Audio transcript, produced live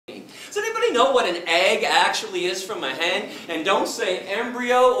know what an egg actually is from a hen? And don't say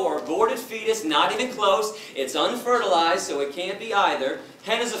embryo or aborted fetus, not even close. It's unfertilized, so it can't be either.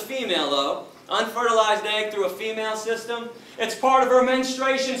 Hen is a female, though. Unfertilized egg through a female system. It's part of her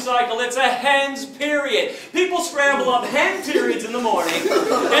menstruation cycle. It's a hen's period. People scramble up hen periods in the morning,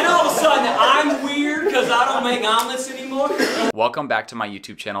 and all of a sudden I'm weird because I don't make omelets anymore. Welcome back to my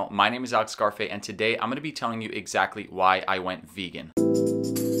YouTube channel. My name is Gharfeh, and today I'm going to be telling you exactly why I went vegan.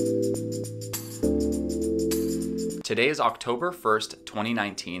 Today is October 1st,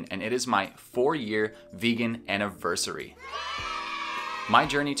 2019, and it is my 4-year vegan anniversary. My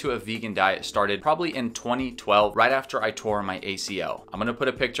journey to a vegan diet started probably in 2012, right after I tore my ACL. I'm gonna put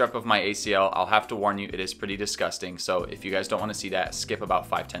a picture up of my ACL. I'll have to warn you, it is pretty disgusting. So if you guys don't wanna see that, skip about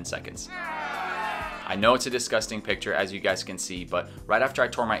 5-10 seconds. I know it's a disgusting picture, as you guys can see, but right after I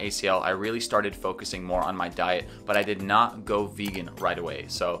tore my ACL, I really started focusing more on my diet, but I did not go vegan right away.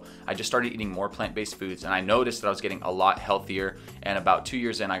 So I just started eating more plant-based foods, and I noticed that I was getting a lot healthier. And about 2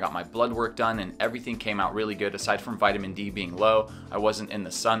 years in, I got my blood work done, and everything came out really good. Aside from vitamin D being low, I wasn't in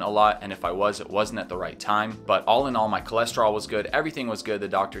the sun a lot, and if I was, it wasn't at the right time. But all in all, my cholesterol was good. Everything was good. The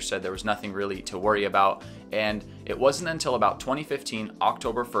doctor said there was nothing really to worry about. And it wasn't until about 2015,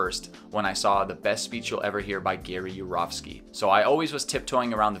 October 1st, when I saw The Best Speech You'll Ever Hear by Gharfeh. So I always was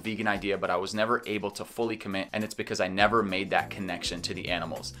tiptoeing around the vegan idea, but I was never able to fully commit, and it's because I never made that connection to the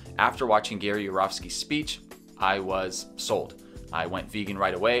animals. After watching Gharfeh's speech, I was sold. I went vegan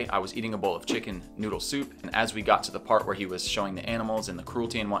right away. I was eating a bowl of chicken noodle soup, and as we got to the part where he was showing the animals and the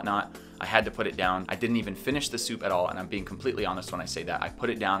cruelty and whatnot, I had to put it down. I didn't even finish the soup at all, and I'm being completely honest when I say that. I put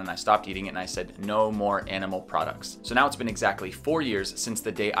it down and I stopped eating it, and I said no more animal products. So now it's been exactly 4 years since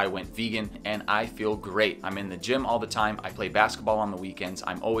the day I went vegan, and I feel great. I'm in the gym all the time. I play basketball on the weekends.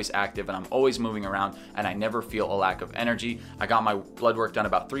 I'm always active and I'm always moving around, and I never feel a lack of energy. I got my blood work done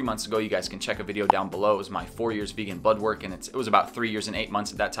about 3 months ago. You guys can check a video down below. It was my 4 years vegan blood work, and it was about 3 years and 8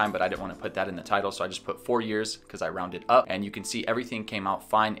 months at that time, but I didn't want to put that in the title, so I just put 4 years because I rounded up, and you can see everything came out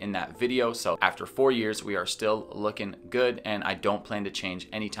fine in that video. So after 4 years, we are still looking good, and I don't plan to change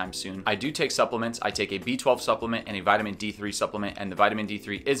anytime soon. I do take supplements. I take a B12 supplement and a vitamin D3 supplement, and the vitamin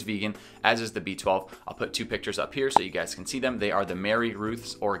D3 is vegan, as is the B12. I'll put 2 pictures up here so you guys can see them. They are the Mary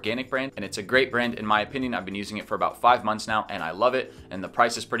Ruth's organic brand, and it's a great brand in my opinion. I've been using it for about 5 months now, and I love it, and the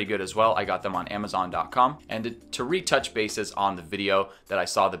price is pretty good as well. I got them on Amazon.com. And to retouch bases on the video that I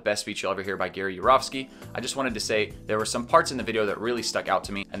saw, The Best Speech You'll Ever Hear by Gharfeh, I just wanted to say there were some parts in the video that really stuck out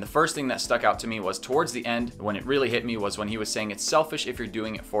to me, and the first thing that stuck out to me was towards the end, when it really hit me, was when he was saying it's selfish if you're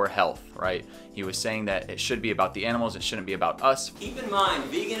doing it for health, right? He was saying that it should be about the animals, it shouldn't be about us. Keep in mind,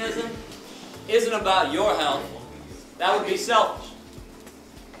 veganism isn't about your health. That would be selfish.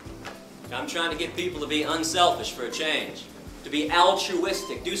 I'm trying to get people to be unselfish for a change, to be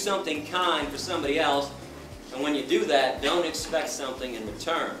altruistic, do something kind for somebody else, and when you do that, don't expect something in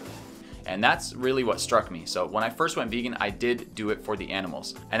return. And that's really what struck me. So when I first went vegan, I did do it for the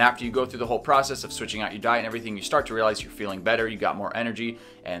animals. And after you go through the whole process of switching out your diet and everything, you start to realize you're feeling better, you got more energy,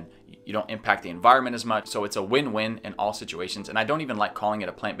 and you don't impact the environment as much. So it's a win-win in all situations. And I don't even like calling it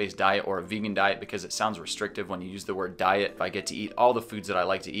a plant-based diet or a vegan diet because it sounds restrictive when you use the word diet. If I get to eat all the foods that I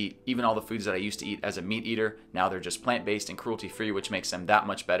like to eat, even all the foods that I used to eat as a meat eater, now they're just plant-based and cruelty-free, which makes them that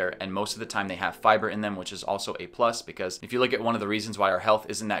much better. And most of the time they have fiber in them, which is also a plus, because if you look at one of the reasons why our health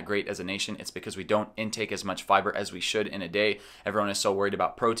isn't that great as a nation, it's because we don't intake as much fiber as we should in a day. Everyone is so worried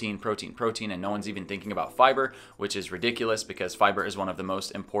about protein, and no one's even thinking about fiber, which is ridiculous because fiber is one of the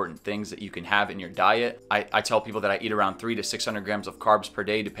most important things that you can have in your diet. I tell people that I eat around 300 to 600 grams of carbs per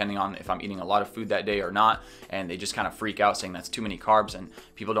day, depending on if I'm eating a lot of food that day or not, and they just kind of freak out saying that's too many carbs, and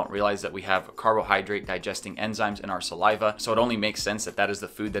people don't realize that we have carbohydrate digesting enzymes in our saliva, so it only makes sense that that is the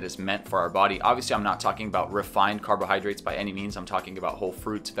food that is meant for our body. Obviously, I'm not talking about refined carbohydrates by any means. I'm talking about whole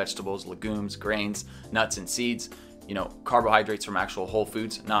fruits, vegetables, legumes, grains, nuts, and seeds. You know, carbohydrates from actual whole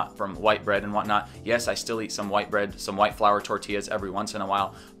foods, not from white bread and whatnot. Yes, I still eat some white bread, some white flour tortillas every once in a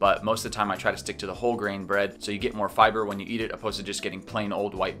while, but most of the time I try to stick to the whole grain bread, so you get more fiber when you eat it opposed to just getting plain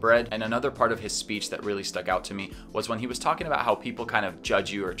old white bread. And another part of his speech that really stuck out to me was when he was talking about how people kind of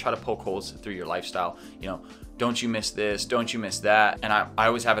judge you or try to poke holes through your lifestyle. You know, don't you miss this? Don't you miss that? And I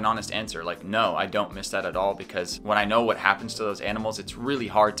always have an honest answer, like, no, I don't miss that at all, because when I know what happens to those animals, it's really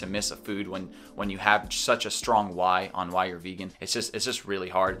hard to miss a food when you have such a strong why on why you're vegan. It's just really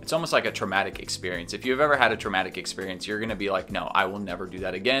hard. It's almost like a traumatic experience. If you've ever had a traumatic experience, you're gonna be like, no, I will never do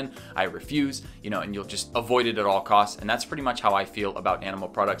that again. I refuse, you know, and you'll just avoid it at all costs. And that's pretty much how I feel about animal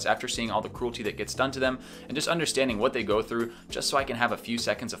products after seeing all the cruelty that gets done to them and just understanding what they go through, just so I can have a few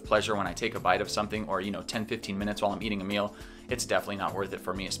seconds of pleasure when I take a bite of something, or, you know, 10, 15 15 minutes while I'm eating a meal, it's definitely not worth it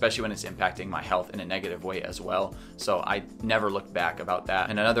for me, especially when it's impacting my health in a negative way as well. So I never looked back about that.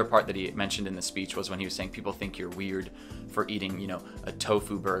 And another part that he mentioned in the speech was when he was saying people think you're weird for eating, you know, a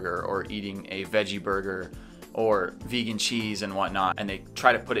tofu burger or eating a veggie burger or vegan cheese and whatnot, and they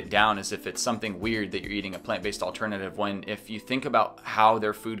try to put it down as if it's something weird that you're eating a plant-based alternative, when if you think about how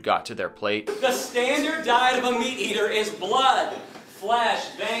their food got to their plate. The standard diet of a meat eater is blood, flesh,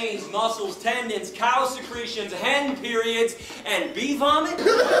 veins, muscles, tendons, cow secretions, hen periods, and bee vomit.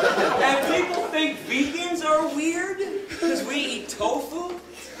 And people think vegans are weird because we eat tofu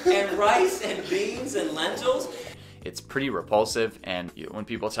and rice and beans and lentils. It's pretty repulsive, and when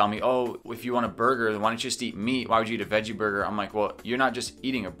people tell me, oh, if you want a burger, then why don't you just eat meat? Why would you eat a veggie burger? I'm like, well, you're not just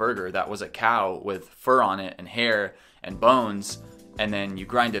eating a burger. That was a cow with fur on it and hair and bones, and then you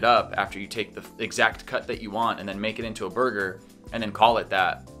grind it up after you take the exact cut that you want and then make it into a burger and then call it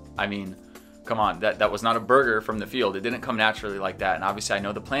that. I mean, come on, that was not a burger from the field. It didn't come naturally like that, and obviously I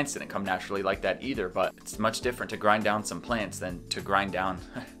know the plants didn't come naturally like that either, but it's much different to grind down some plants than to grind down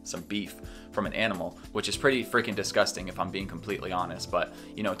some beef from an animal, which is pretty freaking disgusting if I'm being completely honest. But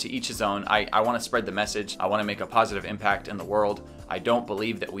you know, to each his own. I want to spread the message. I want to make a positive impact in the world. I don't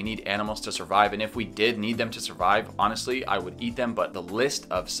believe that we need animals to survive, and if we did need them to survive, honestly, I would eat them. But the list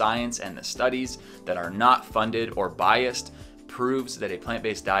of science and the studies that are not funded or biased proves that a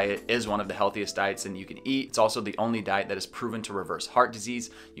plant-based diet is one of the healthiest diets that you can eat. It's also the only diet that is proven to reverse heart disease.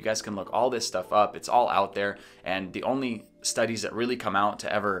 You guys can look all this stuff up. It's all out there, and the only studies that really come out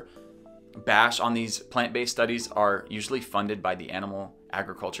to ever bash on these plant-based studies are usually funded by the animal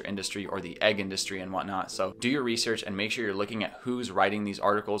agriculture industry or the egg industry and whatnot. So do your research and make sure you're looking at who's writing these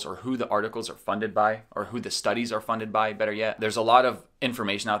articles, or who the articles are funded by, or who the studies are funded by, better yet. There's a lot of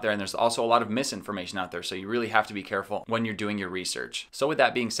information out there, and there's also a lot of misinformation out there, so you really have to be careful when you're doing your research. So with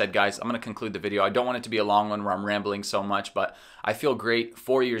that being said, guys, I'm going to conclude the video. I don't want it to be a long one where I'm rambling so much, but I feel great.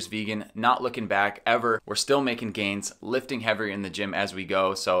 4 years vegan, not looking back ever. We're still making gains, lifting heavier in the gym as we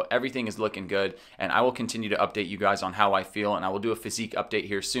go, so everything is looking good, and I will continue to update you guys on how I feel, and I will do a physique update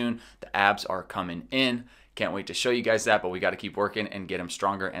here soon. The abs are coming in. Can't wait to show you guys that, but we got to keep working and get them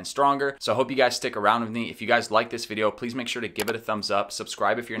stronger and stronger. So I hope you guys stick around with me. If you guys like this video, please make sure to give it a thumbs up.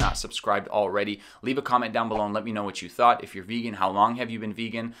 Subscribe if you're not subscribed already. Leave a comment down below and let me know what you thought. If you're vegan, how long have you been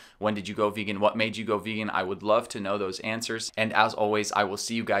vegan? When did you go vegan? What made you go vegan? I would love to know those answers. And as always, I will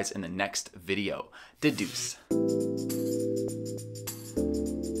see you guys in the next video. Deuce.